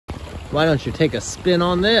Why don't you take a spin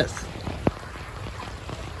on this?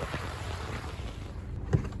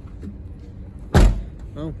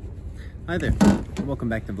 Oh, hi there. Welcome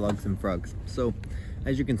back to Vlogs and Frogs. So,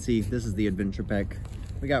 as you can see, this is the adventure pack.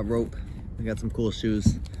 We got rope, we got some cool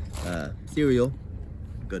shoes, cereal,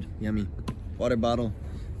 good, yummy, water bottle,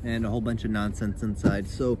 and a whole bunch of nonsense inside.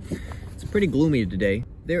 So, it's pretty gloomy today.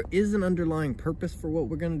 There is an underlying purpose for what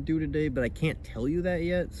we're gonna do today, but I can't tell you that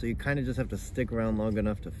yet, so you kind of just have to stick around long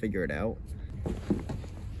enough to figure it out.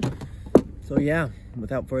 So yeah,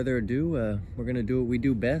 without further ado, we're gonna do what we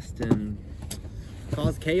do best and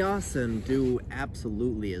cause chaos and do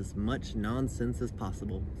absolutely as much nonsense as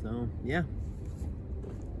possible. So yeah,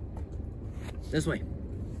 this way.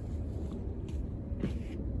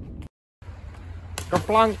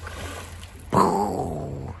 Kerplunk.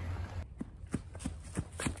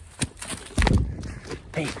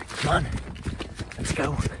 Hey, come on, let's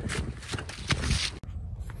go.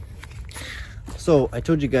 So I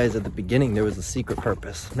told you guys at the beginning there was a secret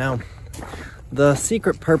purpose. Now, the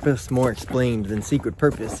secret purpose, more explained than secret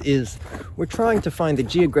purpose, is we're trying to find the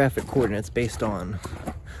geographic coordinates based on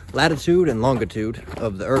latitude and longitude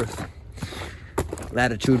of the Earth.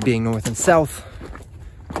 Latitude being north and south,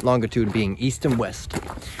 longitude being east and west.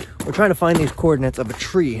 We're trying to find these coordinates of a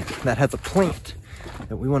tree that has a plant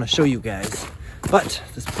that we want to show you guys. But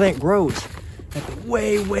this plant grows at the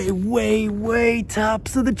way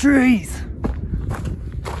tops of the trees.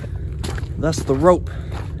 Thus the rope.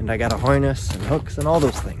 And I got a harness and hooks and all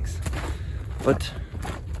those things. But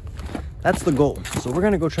that's the goal. So we're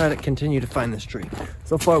gonna go try to continue to find this tree.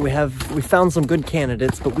 So far we found some good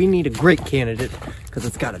candidates, but we need a great candidate because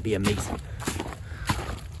it's gotta be amazing.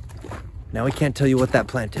 Now we can't tell you what that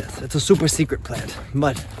plant is. It's a super secret plant,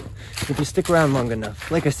 but if you stick around long enough,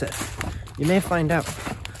 like I said, you may find out.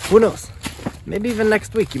 Who knows? Maybe even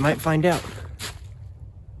next week you might find out.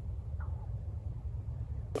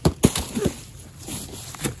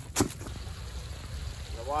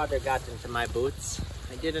 The water got into my boots.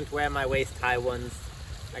 I didn't wear my waist-high ones.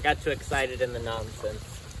 I got too excited in the nonsense.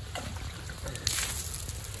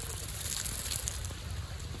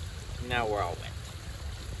 Now we're all wet.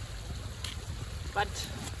 But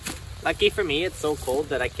lucky for me, it's so cold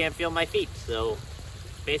that I can't feel my feet, so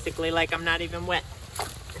basically like I'm not even wet.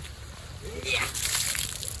 Yeah.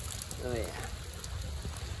 Oh yeah.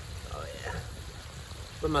 Oh yeah.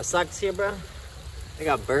 Put my socks here, bro. They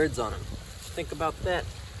got birds on them. Think about that.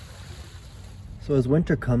 So as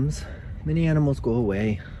winter comes, many animals go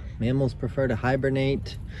away. Mammals prefer to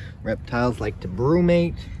hibernate. Reptiles like to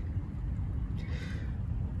brumate.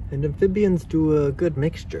 And amphibians do a good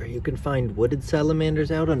mixture. You can find wooded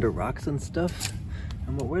salamanders out under rocks and stuff.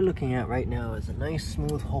 And what we're looking at right now is a nice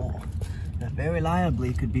smooth hole that very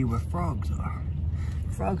liably could be where frogs are.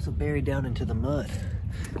 Frogs will bury down into the mud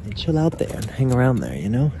and chill out there and hang around there, you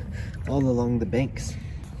know, all along the banks.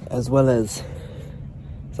 As well as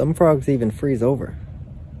some frogs even freeze over.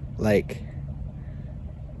 Like,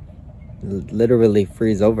 literally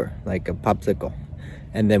freeze over, like a popsicle.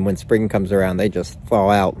 And then when spring comes around, they just fall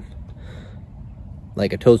out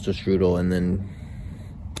like a toaster strudel and then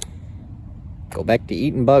go back to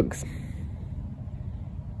eating bugs.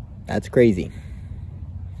 That's crazy.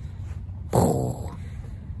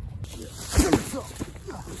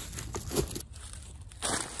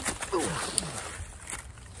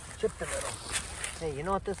 Chipped a little. Hey, you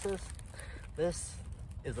know what this is? This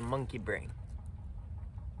is a monkey brain.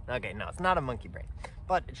 Okay, no, it's not a monkey brain,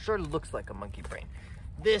 but it sure looks like a monkey brain.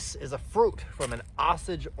 This is a fruit from an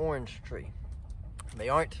Osage orange tree.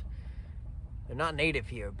 They're not native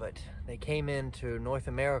here, but they came into North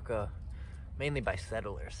America mainly by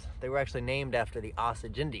settlers. They were actually named after the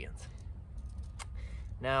Osage Indians.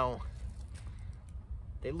 Now,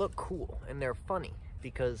 they look cool and they're funny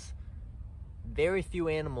because very few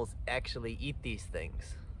animals actually eat these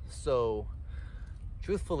things. So,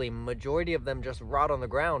 truthfully, majority of them just rot on the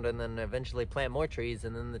ground and then eventually plant more trees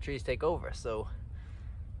and then the trees take over. So,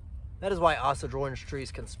 that is why Osage orange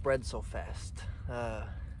trees can spread so fast.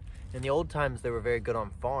 In the old times, they were very good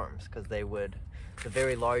on farms because the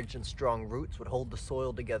very large and strong roots would hold the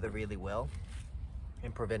soil together really well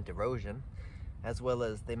and prevent erosion, as well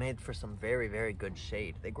as they made for some very, very good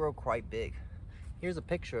shade. They grow quite big. Here's a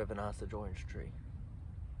picture of an Osage orange tree.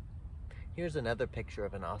 Here's another picture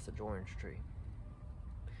of an Osage orange tree.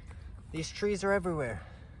 These trees are everywhere.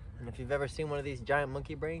 And if you've ever seen one of these giant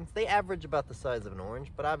monkey brains, they average about the size of an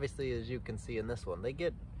orange, but obviously, as you can see in this one, they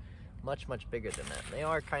get much, much bigger than that. They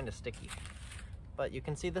are kind of sticky. But you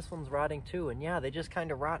can see this one's rotting too, and yeah, they just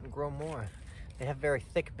kind of rot and grow more. They have very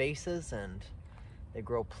thick bases, and they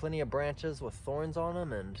grow plenty of branches with thorns on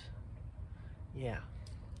them, and yeah.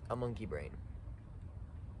 a monkey brain.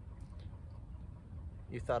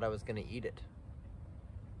 You thought I was gonna eat it.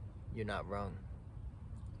 You're not wrong.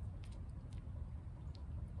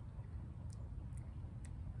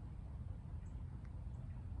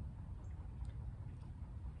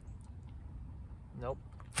 Nope.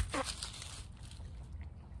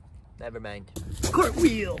 Never mind.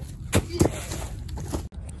 Cartwheel! Yeah!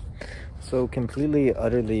 So completely,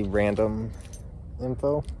 utterly random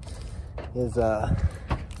info is,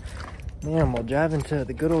 man, while driving to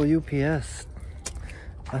the good old UPS,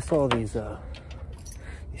 I saw these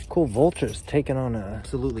cool vultures taking on an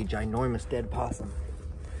absolutely ginormous dead possum.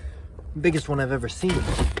 Biggest one I've ever seen.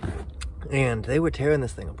 And they were tearing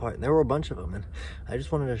this thing apart. And there were a bunch of them. And I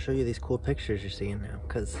just wanted to show you these cool pictures you're seeing now,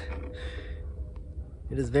 because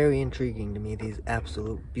it is very intriguing to me, these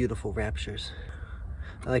absolute beautiful raptures.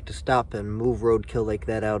 I like to stop and move roadkill like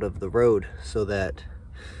that out of the road so that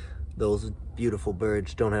those beautiful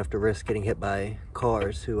birds don't have to risk getting hit by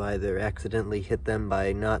cars who either accidentally hit them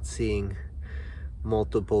by not seeing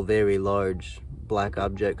multiple very large black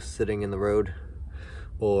objects sitting in the road,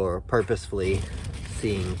 or purposefully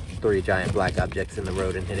seeing 3 giant black objects in the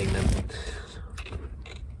road and hitting them.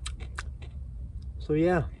 So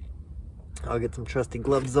yeah, I'll get some trusty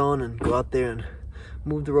gloves on and go out there and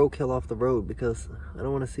move the roadkill off the road, because I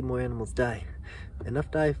don't want to see more animals die.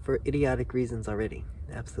 Enough die for idiotic reasons already.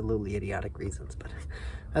 Absolutely idiotic reasons, but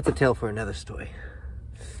that's a tale for another story.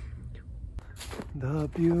 The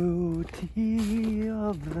beauty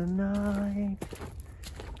of the night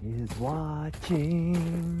is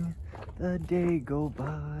watching the day go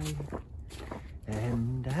by,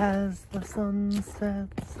 and as the sun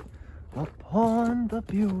sets upon the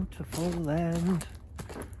beautiful land,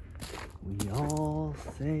 we all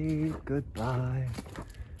say goodbye,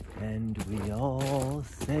 and we all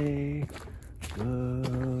say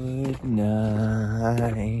good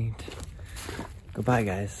night. Goodbye,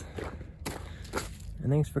 guys.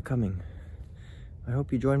 And thanks for coming. I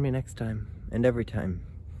hope you join me next time, and every time,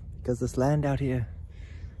 because this land out here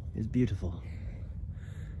is beautiful,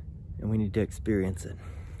 and we need to experience it,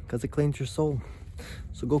 because it cleans your soul.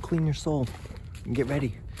 So go clean your soul and get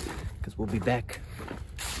ready, because we'll be back.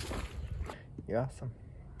 You're awesome.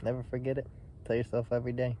 Never forget it. Tell yourself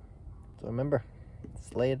every day. So remember,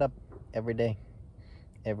 slay it up every day.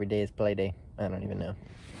 Every day is play day. I don't even know.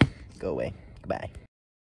 Go away. Goodbye.